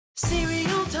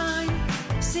Cereal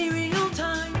time, cereal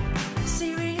time,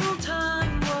 cereal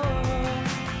time, whoa.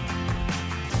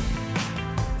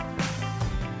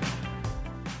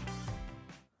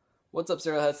 What's up,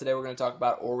 cereal heads? Today we're going to talk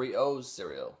about Oreo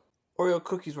cereal. Oreo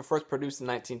cookies were first produced in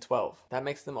 1912. That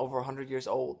makes them over 100 years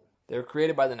old. They were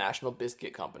created by the National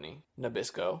Biscuit Company,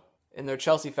 Nabisco, in their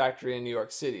Chelsea factory in New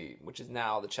York City, which is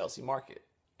now the Chelsea Market.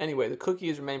 Anyway, the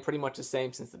cookies remained pretty much the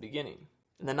same since the beginning.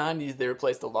 In the 90s, they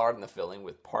replaced the lard in the filling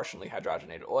with partially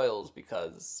hydrogenated oils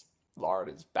because lard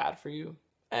is bad for you.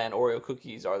 And Oreo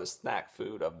cookies are the snack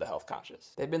food of the health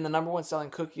conscious. They've been the #1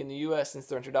 selling cookie in the US since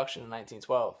their introduction in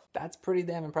 1912. That's pretty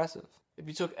damn impressive. If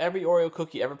you took every Oreo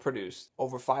cookie ever produced,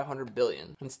 over 500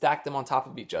 billion, and stacked them on top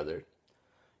of each other,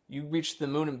 you reach the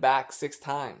moon and back 6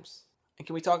 times. And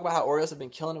can we talk about how Oreos have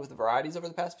been killing it with the varieties over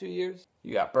the past few years?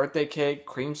 You got birthday cake,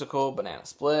 creamsicle, banana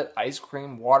split, ice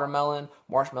cream, watermelon,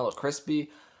 marshmallow crispy.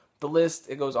 The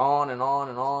list, it goes on and on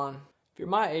and on. If you're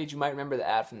my age, you might remember the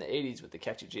ad from the 80s with the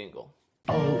catchy jingle.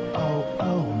 Oh, oh,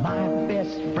 oh, my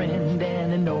best friend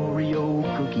and an Oreo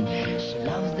cookie. She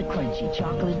loves the crunchy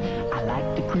chocolate, I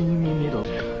like the creamy middle.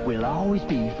 We'll always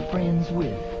be friends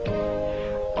with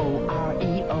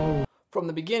Oreo. From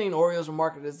the beginning, Oreos were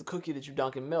marketed as the cookie that you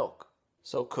dunk in milk.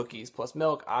 So cookies plus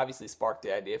milk obviously sparked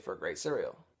the idea for a great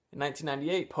cereal. In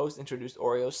 1998, Post introduced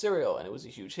Oreo cereal, and it was a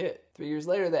huge hit. 3 years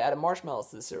later, they added marshmallows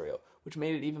to the cereal, which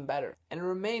made it even better. And it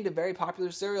remained a very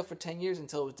popular cereal for 10 years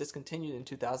until it was discontinued in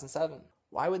 2007.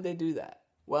 Why would they do that?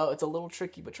 Well, it's a little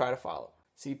tricky, but try to follow.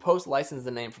 See, Post licensed the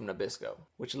name from Nabisco,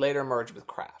 which later merged with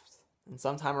Kraft. And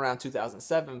sometime around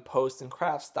 2007, Post and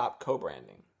Kraft stopped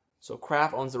co-branding. So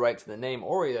Kraft owns the right to the name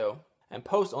Oreo, and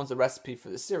Post owns the recipe for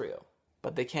the cereal.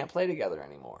 But they can't play together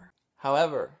anymore.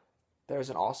 However,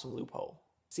 there's an awesome loophole.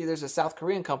 See, there's a South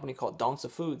Korean company called Dongsuh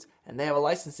Foods, and they have a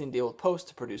licensing deal with Post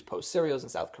to produce Post cereals in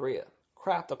South Korea.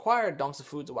 Kraft acquired Dongsuh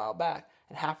Foods a while back,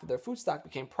 and half of their food stock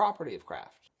became property of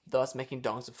Kraft, thus making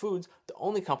Dongsuh Foods the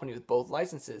only company with both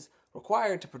licenses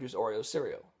required to produce Oreo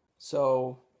cereal.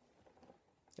 So,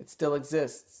 it still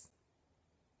exists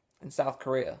in South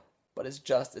Korea, but it's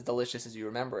just as delicious as you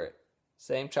remember it.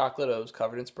 Same chocolate O's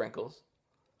covered in sprinkles.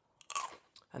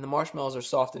 And the marshmallows are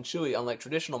soft and chewy, unlike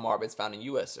traditional Marbits found in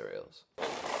US cereals.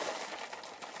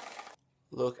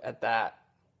 Look at that.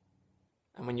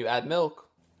 And when you add milk,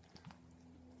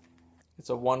 it's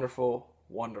a wonderful,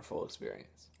 wonderful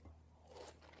experience.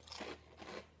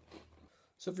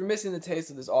 So if you're missing the taste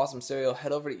of this awesome cereal,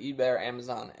 head over to eBay or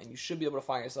Amazon and you should be able to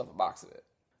find yourself a box of it.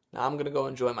 Now I'm going to go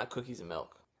enjoy my cookies and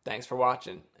milk. Thanks for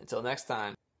watching. Until next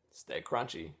time, stay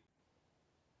crunchy.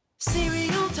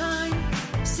 Cereal time,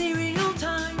 cereal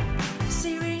time.